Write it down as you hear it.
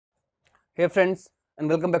Hey friends, and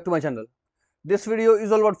welcome back to my channel. This video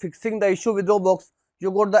is all about fixing the issue with Roblox. You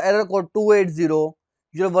got the error code 280.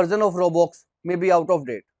 Your version of Roblox may be out of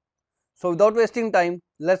date. So without wasting time,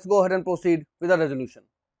 let's go ahead and proceed with the resolution.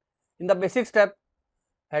 In the basic step,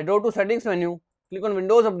 head over to settings menu, click on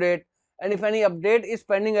Windows Update, and if any update is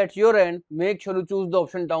pending at your end, make sure you choose the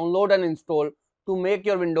option download and install to make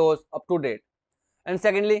your Windows up to date. And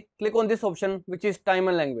secondly, click on this option which is time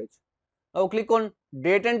and language. Now click on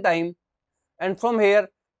date and time, and from here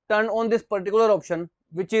turn on this particular option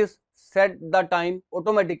which is set the time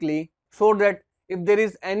automatically, so that if there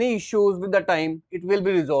is any issues with the time it will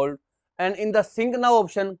be resolved. And in the sync now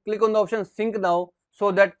option, click on the option sync now,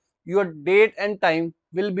 so that your date and time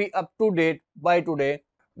will be up to date by today,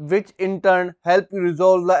 which in turn help you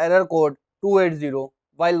resolve the error code 280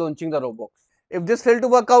 while launching the Roblox. If this failed to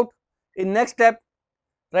work out, in next step,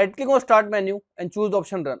 right click on start menu and choose the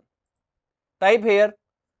option run. Type here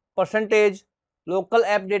percentage local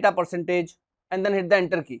app data percentage and then hit the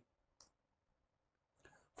enter key.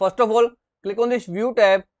 First of all, click on this view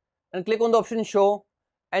tab and click on the option show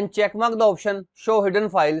and check mark the option show hidden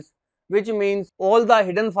files, which means all the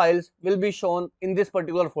hidden files will be shown in this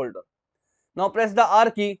particular folder. Now press the R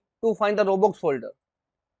key to find the Roblox folder.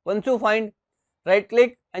 Once you find, right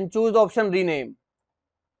click and choose the option rename.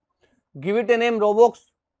 Give it a name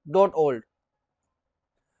roblox.old.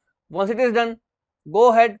 Once it is done,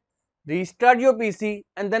 go ahead, restart your PC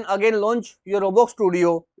and then again launch your Roblox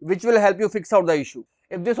Studio, which will help you fix out the issue.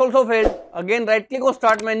 If this also failed, again right click on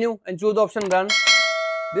start menu and choose the option run.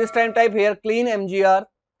 This time type here clean mgr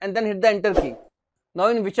and then hit the enter key. Now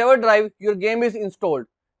in whichever drive your game is installed,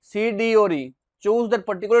 C, D or E, choose that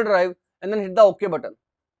particular drive and then hit the OK button.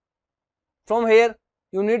 From here,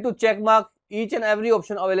 you need to check mark each and every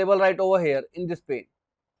option available right over here in this pane.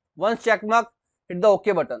 Once check mark, hit the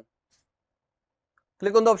OK button.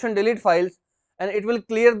 Click on the option delete files and it will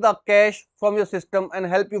clear the cache from your system and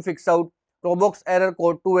help you fix out Roblox error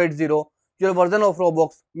code 280. Your version of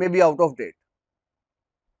Roblox may be out of date.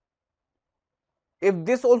 If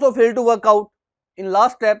this also failed to work out, in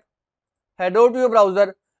last step, head over to your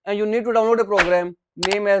browser and you need to download a program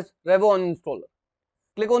named as revo uninstaller.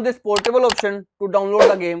 Click on this portable option to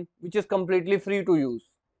download the game, which is completely free to use.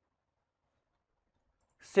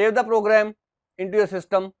 Save the program into your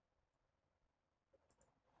system.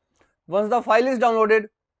 Once the file is downloaded,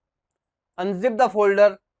 unzip the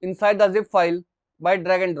folder inside the zip file by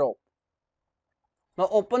drag and drop. Now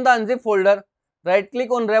open the unzip folder, right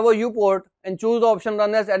click on revo U port and choose the option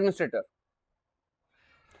run as administrator.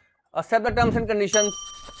 Accept the terms and conditions,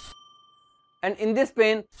 and in this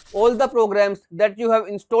pane all the programs that you have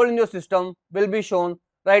installed in your system will be shown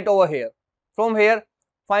right over here. From here,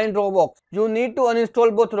 find Roblox. You need to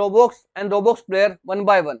uninstall both Roblox and Roblox Player one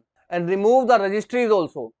by one and remove the registries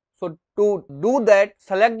also. So to do that,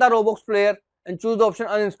 select the Roblox Player and choose the option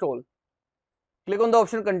uninstall. Click on the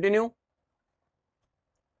option continue.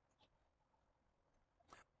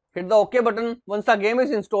 Hit the OK button. Once the game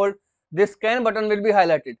is installed, this scan button will be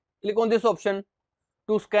highlighted. Click on this option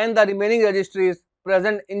to scan the remaining registries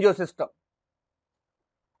present in your system.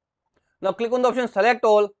 Now click on the option select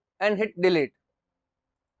all and hit delete.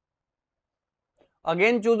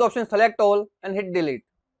 Again choose the option select all and hit delete.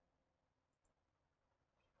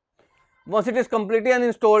 Once it is completely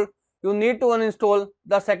uninstalled, you need to uninstall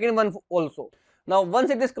the second one also. Now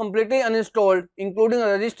once it is completely uninstalled, including the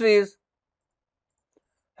registries,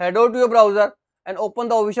 head over to your browser and open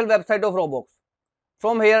the official website of Roblox.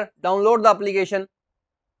 From here, download the application,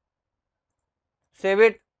 save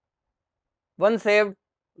it. Once saved,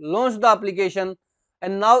 launch the application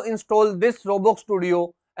and now install this Roblox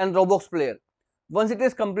Studio and Roblox Player. Once it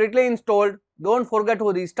is completely installed, don't forget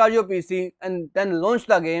to restart your PC and then launch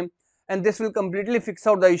the game, and this will completely fix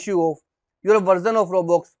out the issue of your version of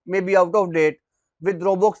Roblox may be out of date with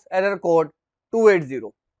Roblox error code 280.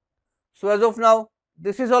 So as of now,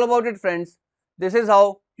 this is all about it friends. This is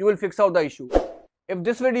how you will fix out the issue. If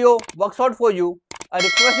this video works out for you, I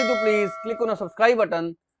request you to please click on the subscribe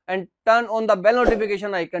button and turn on the bell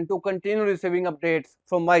notification icon to continue receiving updates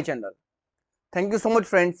from my channel. Thank you so much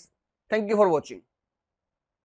friends. Thank you for watching.